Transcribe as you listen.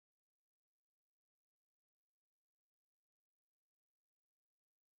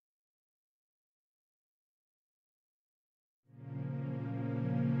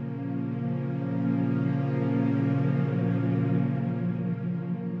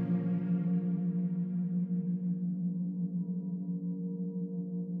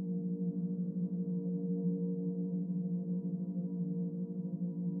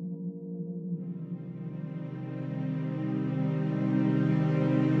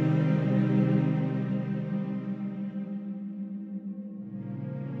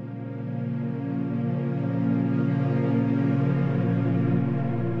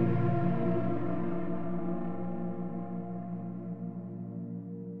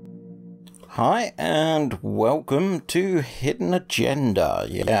Hi and welcome to Hidden Agenda.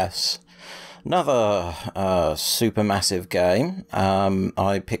 Yes, another supermassive game.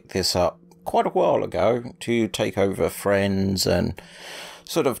 I picked this up quite a while ago to take over friends and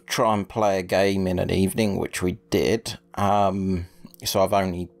sort of try and play a game in an evening, which we did. So I've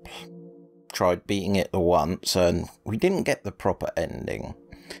only tried beating it the once and we didn't get the proper ending.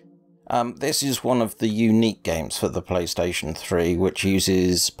 This is one of the unique games for the PlayStation 3, which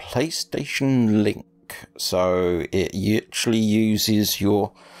uses PlayStation Link. So it actually uses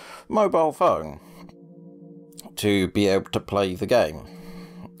your mobile phone to be able to play the game,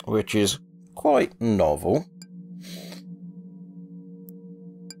 which is quite novel.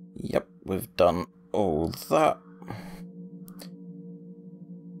 Yep, we've done all that.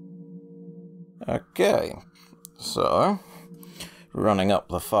 Okay, so running up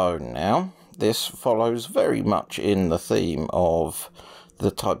the phone now. This follows very much in the theme of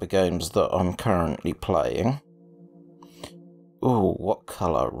the type of games that I'm currently playing. Oh, what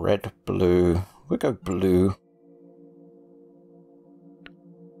colour? Red, blue. We'll go blue.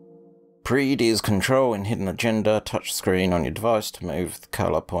 Preed is control in Hidden Agenda. Touch screen on your device to move the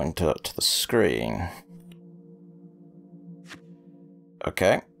colour pointer to the screen.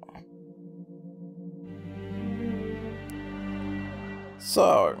 Okay.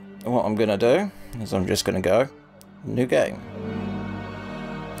 So, what I'm going to do is I'm just going to go new game.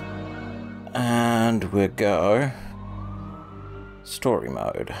 And we'll go story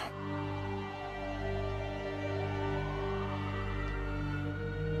mode.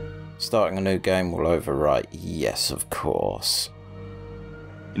 Starting a new game will overwrite yes, of course.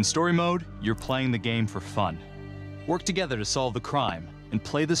 In story mode, you're playing the game for fun. Work together to solve the crime and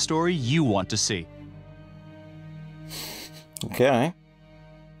play the story you want to see. Okay.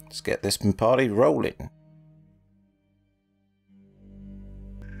 Let's get this party rolling.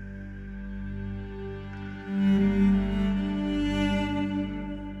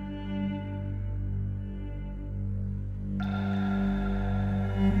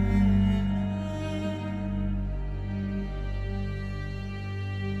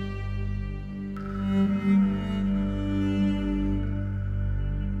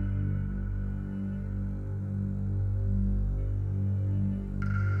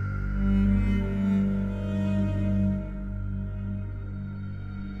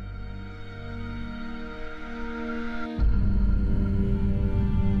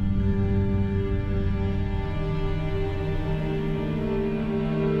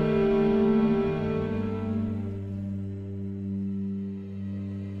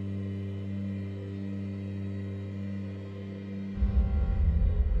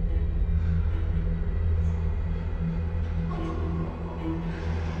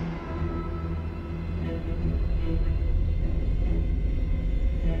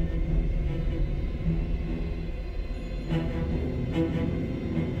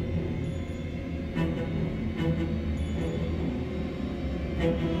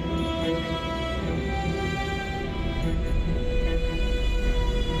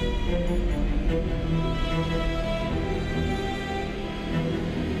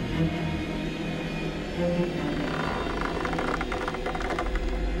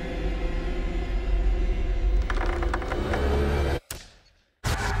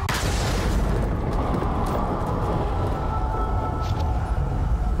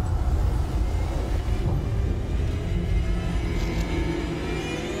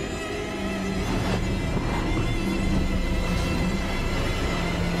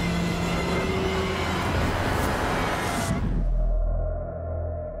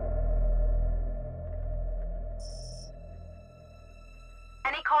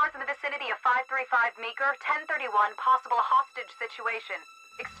 Cars in the vicinity of 535 Meeker, 1031, possible hostage situation.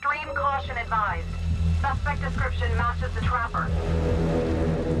 Extreme caution advised. Suspect description matches the trapper.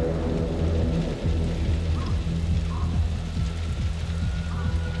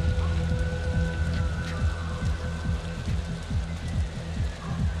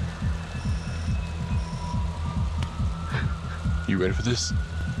 You ready for this?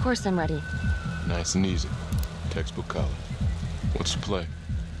 Of course I'm ready. Nice and easy. Textbook college. What's the play?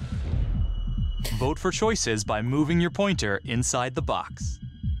 Vote for choices by moving your pointer inside the box.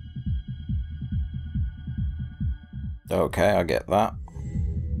 Okay, I get that.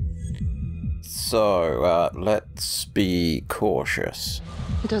 So, let's be cautious.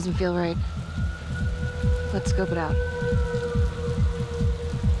 It doesn't feel right. Let's scope it out.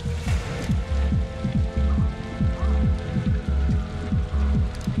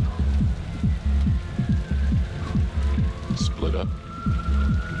 Split up.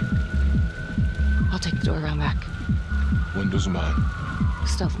 I'll take the door around back. Windows mine.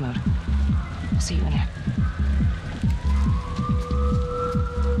 Stealth mode. I'll see you in here.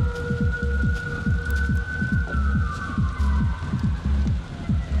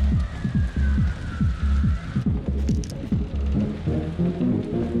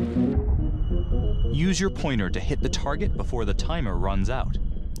 Use your pointer to hit the target before the timer runs out.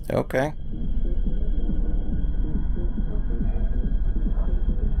 Okay.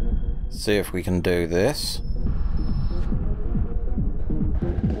 See if we can do this.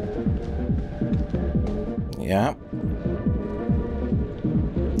 Yeah.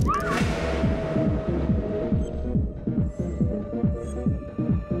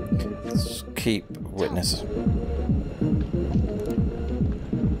 Let's keep witness.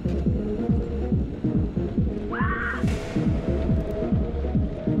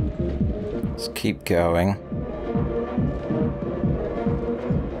 Let's keep going.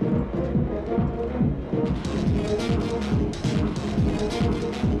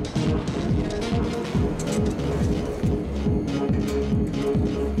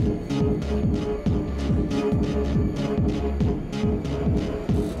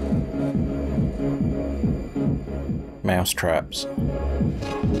 Mouse traps.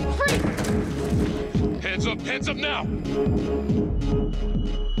 Hands up now!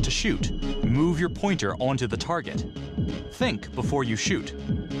 To shoot, move your pointer onto the target. Think before you shoot.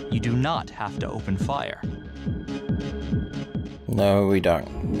 You do not have to open fire. No, we don't.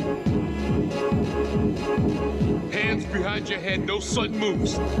 Hands behind your head, no sudden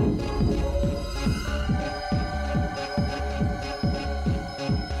moves.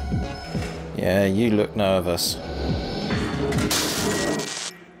 Yeah, you look nervous.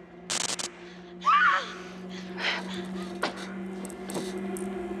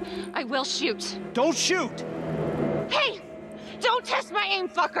 I will shoot. Don't shoot! Hey! Don't test my aim,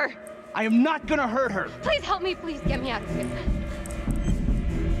 fucker! I am not gonna hurt her. Please help me, please get me out of here.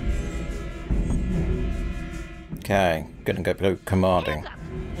 Okay, gonna go below commanding.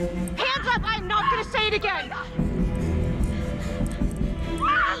 Hands up! I'm not gonna say it again!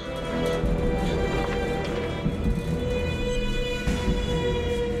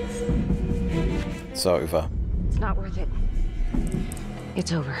 It's over. It's not worth it.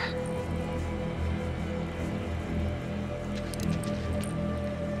 It's over.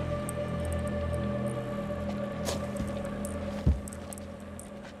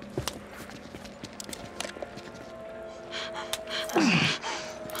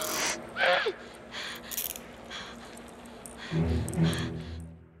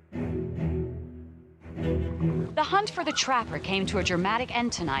 The hunt for the trapper came to a dramatic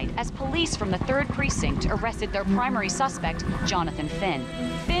end tonight as police from the 3rd Precinct arrested their primary suspect, Jonathan Finn.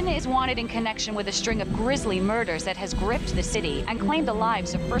 Finn is wanted in connection with a string of grisly murders that has gripped the city and claimed the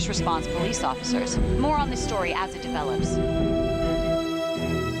lives of first response police officers. More on this story as it develops.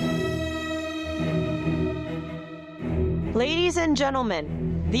 Ladies and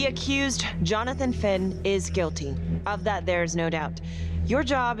gentlemen, the accused, Jonathan Finn, is guilty. Of that, there's no doubt. Your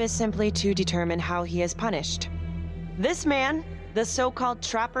job is simply to determine how he is punished. This man, the so-called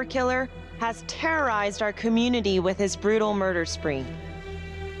trapper killer, has terrorized our community with his brutal murder spree.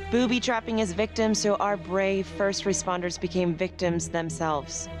 Booby-trapping his victims so our brave first responders became victims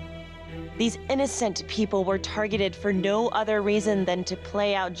themselves. These innocent people were targeted for no other reason than to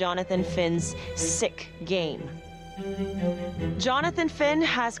play out Jonathan Finn's sick game. Jonathan Finn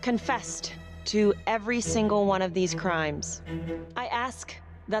has confessed to every single one of these crimes. I ask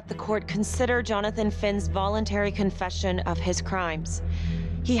that the court consider Jonathan Finn's voluntary confession of his crimes.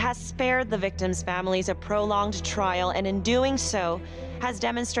 He has spared the victims' families a prolonged trial, and in doing so, has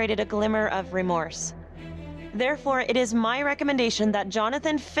demonstrated a glimmer of remorse. Therefore, it is my recommendation that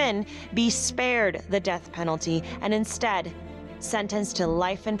Jonathan Finn be spared the death penalty and instead sentenced to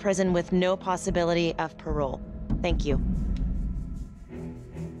life in prison with no possibility of parole. Thank you.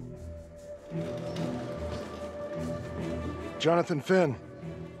 Jonathan Finn,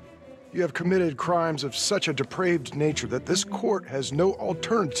 you have committed crimes of such a depraved nature that this court has no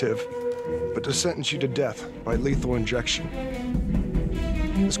alternative but to sentence you to death by lethal injection.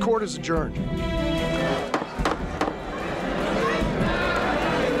 This court is adjourned.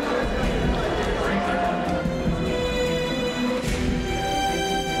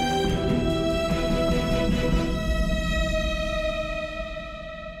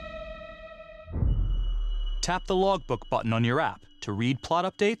 Tap the logbook button on your app to read plot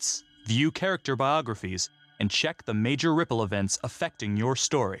updates, view character biographies, and check the major ripple events affecting your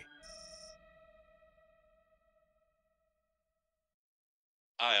story.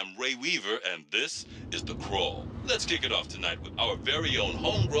 I am Ray Weaver, and this is The Crawl. Let's kick it off tonight with our very own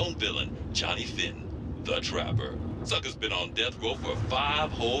homegrown villain, Johnny Finn, the Trapper. Sucker's been on death row for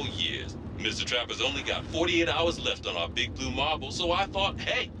 5 whole years. Mr. Trapper's only got 48 hours left on our big blue marble, so I thought,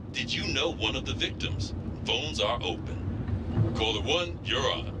 hey, did you know one of the victims? Phones are open. Caller 1, you're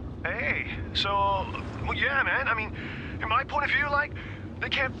on. Hey, so, well, yeah, man. I mean, in my point of view, like, they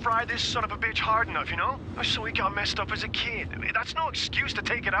can't fry this son of a bitch hard enough, you know? So he got messed up as a kid. I mean, that's no excuse to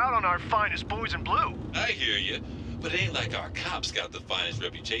take it out on our finest boys in blue. I hear you, but it ain't like our cops got the finest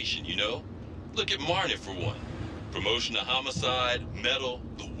reputation, you know? Look at Marney for one. Promotion to homicide, medal,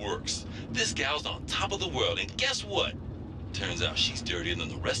 the works. This gal's on top of the world, and guess what? Turns out she's dirtier than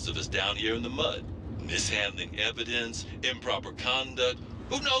the rest of us down here in the mud. Mishandling evidence, improper conduct,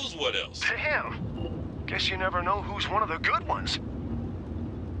 who knows what else? Damn. Guess you never know who's one of the good ones.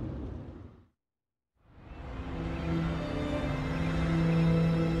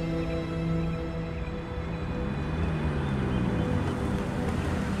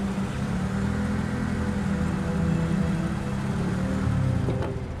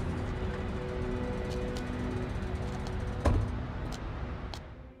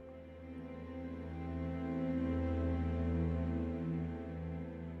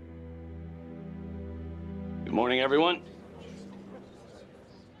 Good morning, everyone.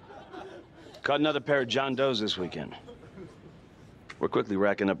 Caught another pair of John Does this weekend. We're quickly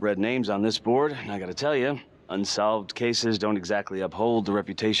racking up red names on this board, and I gotta tell you, unsolved cases don't exactly uphold the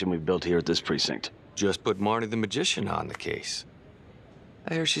reputation we've built here at this precinct. Just put Marnie the magician on the case.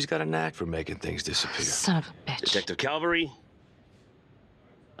 I hear she's got a knack for making things disappear. Son of a bitch. Detective Calvary,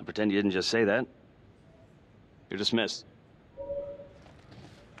 I pretend you didn't just say that. You're dismissed.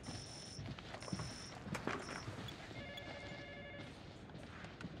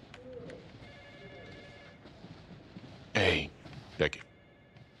 Hey, Becky.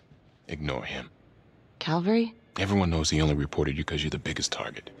 Ignore him. Calvary? Everyone knows he only reported you because you're the biggest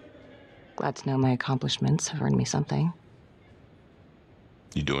target. Glad to know my accomplishments have earned me something.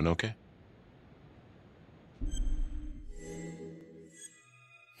 You doing okay?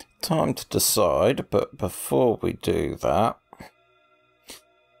 Time to decide, but before we do that...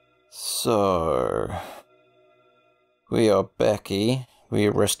 So... We are Becky. We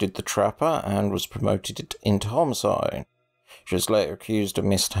arrested the trapper and was promoted into homicide. She was later accused of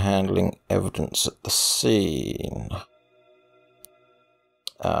mishandling evidence at the scene.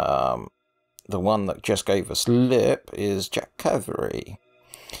 The one that just gave us lip is Jack Cavery.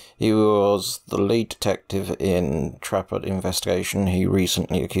 He was the lead detective in Trapper investigation. He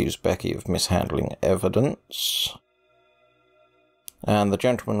recently accused Becky of mishandling evidence. And the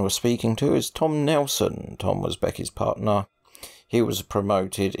gentleman we're speaking to is Tom Nelson. Tom was Becky's partner. He was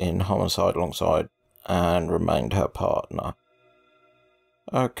promoted in homicide alongside and remained her partner.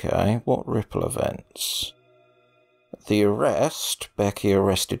 Okay, what ripple events? The arrest. Becky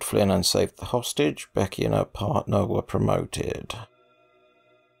arrested Flynn and saved the hostage. Becky and her partner were promoted.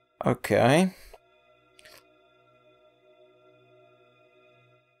 Okay.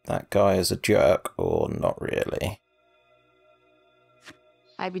 That guy is a jerk, or not really?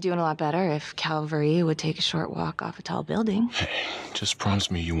 I'd be doing a lot better if Calvary would take a short walk off a tall building. Hey, just promise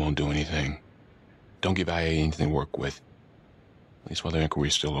me you won't do anything. Don't give IA anything to work with. At least while the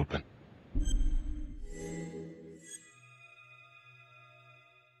inquiry's still open.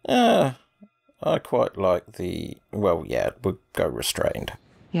 I quite like the... Well, yeah, we'll go restrained.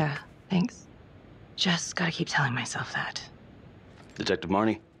 Yeah, thanks. Just gotta keep telling myself that. Detective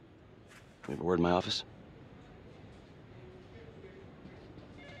Marney, we have a word in my office.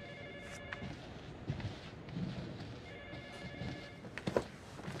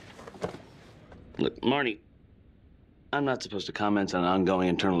 Look, Marney, I'm not supposed to comment on an ongoing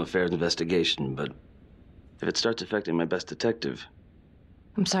internal affairs investigation, but if it starts affecting my best detective...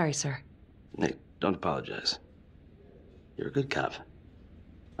 I'm sorry, sir. Hey, don't apologize. You're a good cop.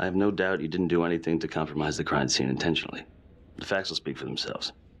 I have no doubt you didn't do anything to compromise the crime scene intentionally. The facts will speak for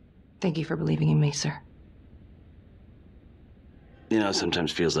themselves. Thank you for believing in me, sir. You know, it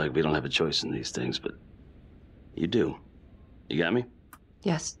sometimes feels like we don't have a choice in these things, but you do. You got me?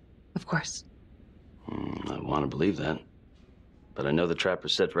 Yes, of course. I want to believe that. But I know the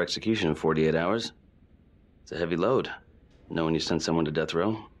trapper's set for execution in 48 hours. It's a heavy load. Knowing you sent someone to death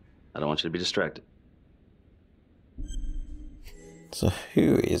row, I don't want you to be distracted. So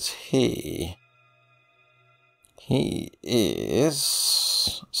who is he? He is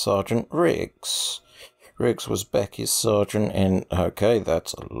Sergeant Riggs. Riggs was Becky's sergeant in... Okay,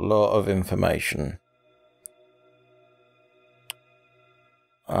 that's a lot of information.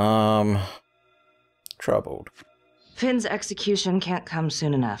 Troubled. Finn's execution can't come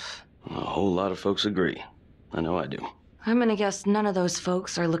soon enough. A whole lot of folks agree. I know I do. I'm gonna guess none of those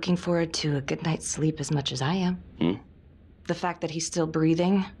folks are looking forward to a good night's sleep as much as I am. The fact that he's still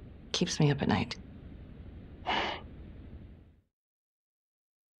breathing keeps me up at night.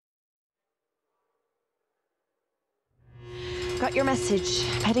 Got your message.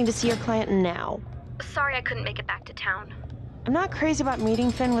 Heading to see your client now. Sorry I couldn't make it back to town. I'm not crazy about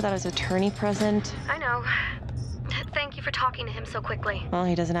meeting Finn without his attorney present. I know. Thank you for talking to him so quickly. Well,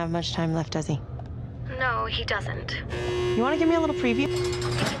 he doesn't have much time left, does he? No, he doesn't. You want to give me a little preview?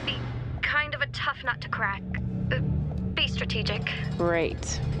 It can be kind of a tough nut to crack. Be strategic.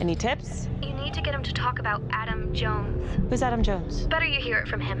 Great. Any tips? You need to get him to talk about Adam Jones. Who's Adam Jones? Better you hear it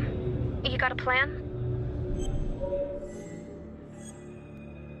from him. You got a plan?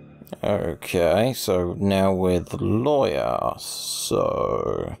 Okay, so now we're the lawyer.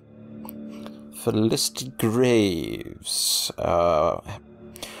 So Felicity Graves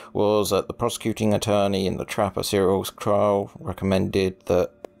was the prosecuting attorney in the Trapper serial trial, recommended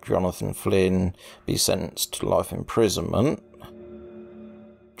that Jonathan Flynn be sentenced to life imprisonment.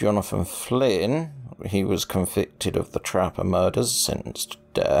 Jonathan Flynn, he was convicted of the Trapper murders, sentenced to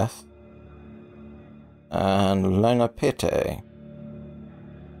death. And Lena Pitte.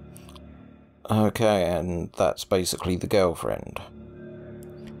 Okay, and that's basically the girlfriend.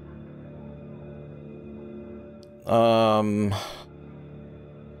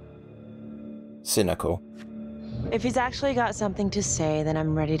 Cynical. If he's actually got something to say, then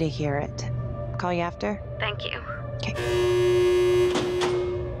I'm ready to hear it. Call you after? Thank you. Okay.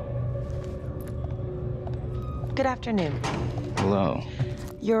 Good afternoon. Hello.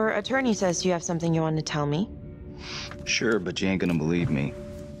 Your attorney says you have something you want to tell me. Sure, but you ain't gonna believe me.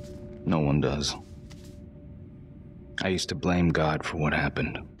 No one does. I used to blame God for what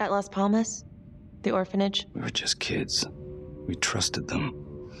happened. At Las Palmas? The orphanage? We were just kids. We trusted them.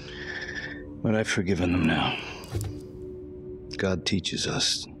 But I've forgiven them now. God teaches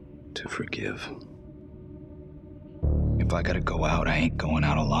us to forgive. If I gotta go out, I ain't going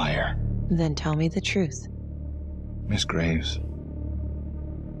out a liar. Then tell me the truth. Miss Graves,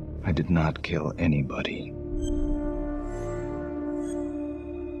 I did not kill anybody.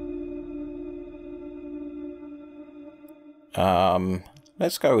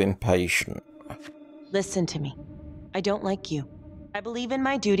 Let's go impatient. Listen to me. I don't like you. I believe in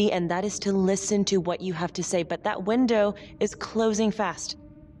my duty, and that is to listen to what you have to say, but that window is closing fast.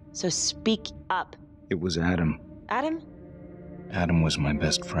 So speak up. It was Adam. Adam? Adam was my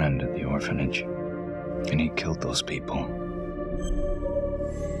best friend at the orphanage, and he killed those people.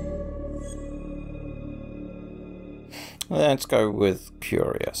 Let's go with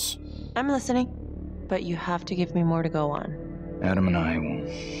curious. I'm listening, but you have to give me more to go on. Adam and I,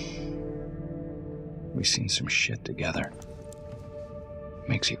 we've seen some shit together.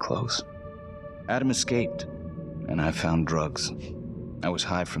 Makes you close. Adam escaped, and I found drugs. I was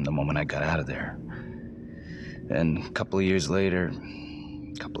high from the moment I got out of there. And a couple of years later,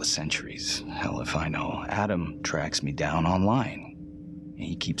 a couple of centuries, hell if I know, Adam tracks me down online. And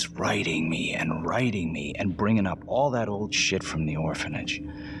he keeps writing me and bringing up all that old shit from the orphanage.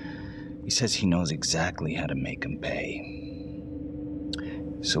 He says he knows exactly how to make him pay.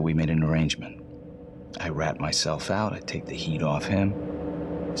 So we made an arrangement. I rat myself out, I take the heat off him,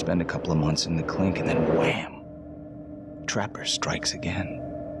 spend a couple of months in the clink, and then wham! Trapper strikes again.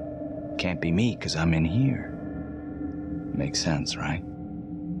 Can't be me, 'cause I'm in here. Makes sense, right?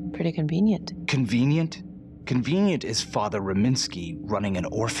 Pretty convenient. Convenient? Convenient is Father Raminsky running an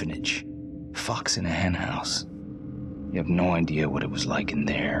orphanage. Fox in a henhouse. You have no idea what it was like in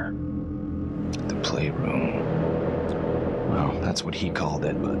there. The playroom. Well, that's what he called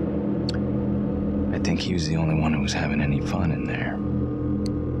it, but I think he was the only one who was having any fun in there.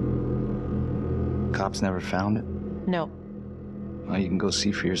 Cops never found it? No. Well, you can go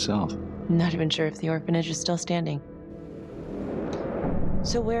see for yourself. Not even sure if the orphanage is still standing.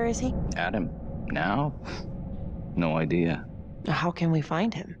 So where is he? Adam? Now? No idea. How can we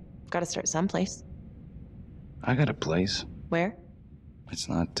find him? Gotta start someplace. I got a place. Where? It's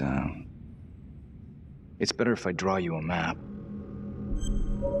not, It's better if I draw you a map.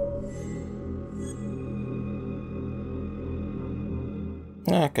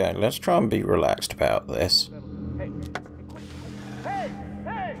 Okay, let's try and be relaxed about this. Hey!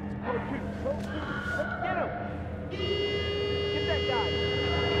 Go shoot! Let's get him! Get that guy!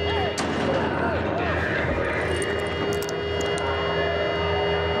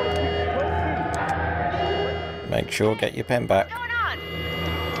 Make sure, get your pen back. What's going on?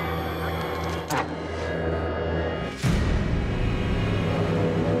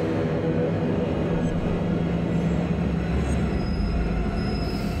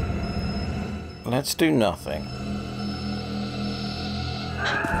 Let's do nothing.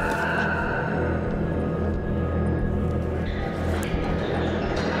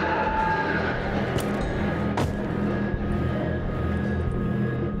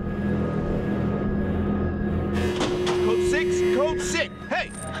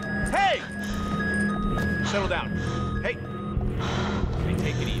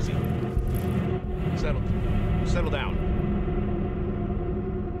 settle down.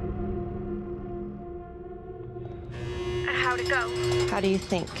 How'd it go? How do you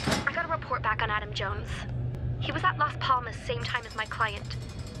think? I got a report back on Adam Jones. He was at Las Palmas same time as my client,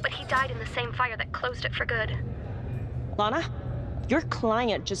 but he died in the same fire that closed it for good. Lana, your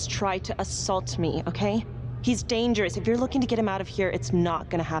client just tried to assault me, okay? He's dangerous. If you're looking to get him out of here, it's not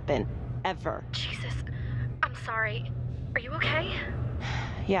gonna happen. Ever. Jesus. I'm sorry. Are you okay?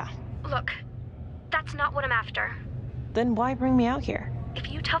 Yeah. Look, that's not what I'm after. Then why bring me out here?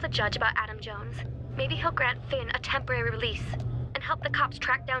 If you tell the judge about Adam Jones, maybe he'll grant Finn a temporary release and help the cops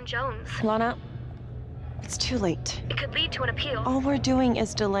track down Jones. Lana, it's too late. It could lead to an appeal. All we're doing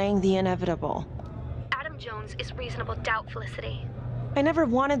is delaying the inevitable. Adam Jones is reasonable doubt, Felicity. I never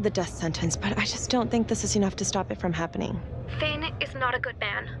wanted the death sentence, but I just don't think this is enough to stop it from happening. Finn is not a good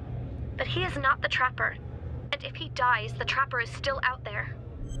man, but he is not the Trapper. And if he dies, the Trapper is still out there.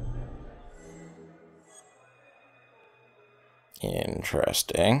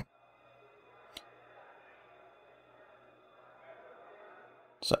 Interesting.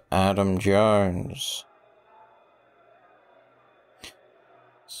 So Adam Jones.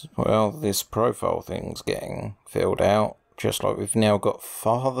 Well, this profile thing's getting filled out, just like we've now got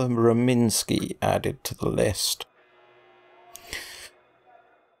Father Rominsky added to the list.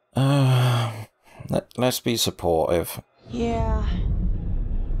 Let's be supportive. Yeah.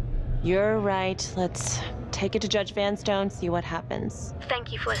 You're right. Let's take it to Judge Vanstone, see what happens.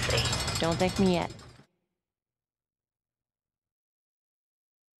 Thank you, Felicity. Don't thank me yet.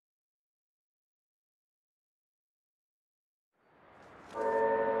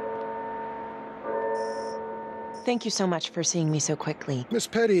 Thank you so much for seeing me so quickly. Miss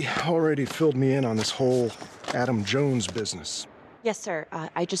Petty already filled me in on this whole Adam Jones business. Yes, sir.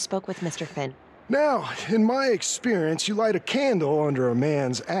 I just spoke with Mr. Finn. Now, in my experience, you light a candle under a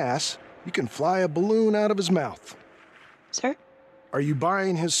man's ass, you can fly a balloon out of his mouth. Sir? Are you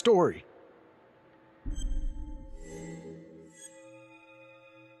buying his story?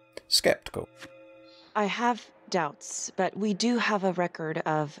 Skeptical. I have doubts, but we do have a record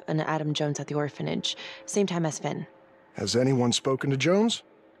of an Adam Jones at the orphanage, same time as Finn. Has anyone spoken to Jones?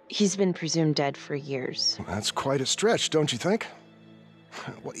 He's been presumed dead for years. That's quite a stretch, don't you think?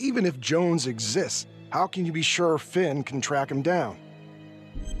 Well, even if Jones exists, how can you be sure Finn can track him down?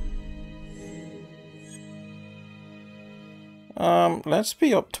 Let's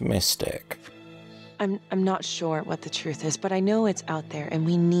be optimistic. I'm not sure what the truth is, but I know it's out there, and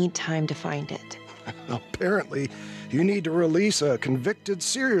we need time to find it. Apparently, you need to release a convicted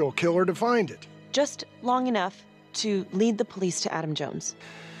serial killer to find it. Just long enough to lead the police to Adam Jones.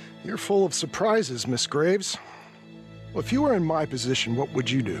 You're full of surprises, Miss Graves. Well, if you were in my position, what would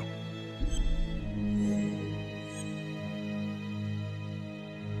you do?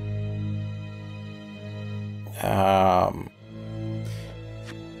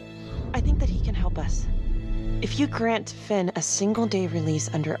 I think that he can help us. If you grant Finn a single-day release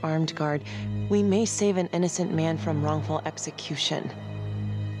under armed guard, we may save an innocent man from wrongful execution.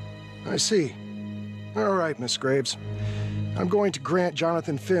 I see. All right, Miss Graves. I'm going to grant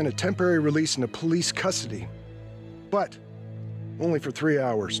Jonathan Finn a temporary release into police custody. But only for 3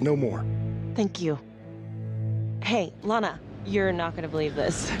 hours, no more. Thank you. Hey, Lana, you're not gonna believe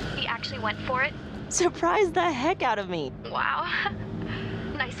this. He actually went for it? Surprised the heck out of me. Wow.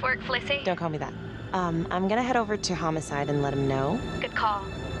 Nice work, Felicity. Don't call me that. I'm gonna head over to Homicide and let him know. Good call.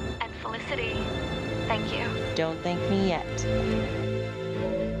 And Felicity, thank you. Don't thank me yet.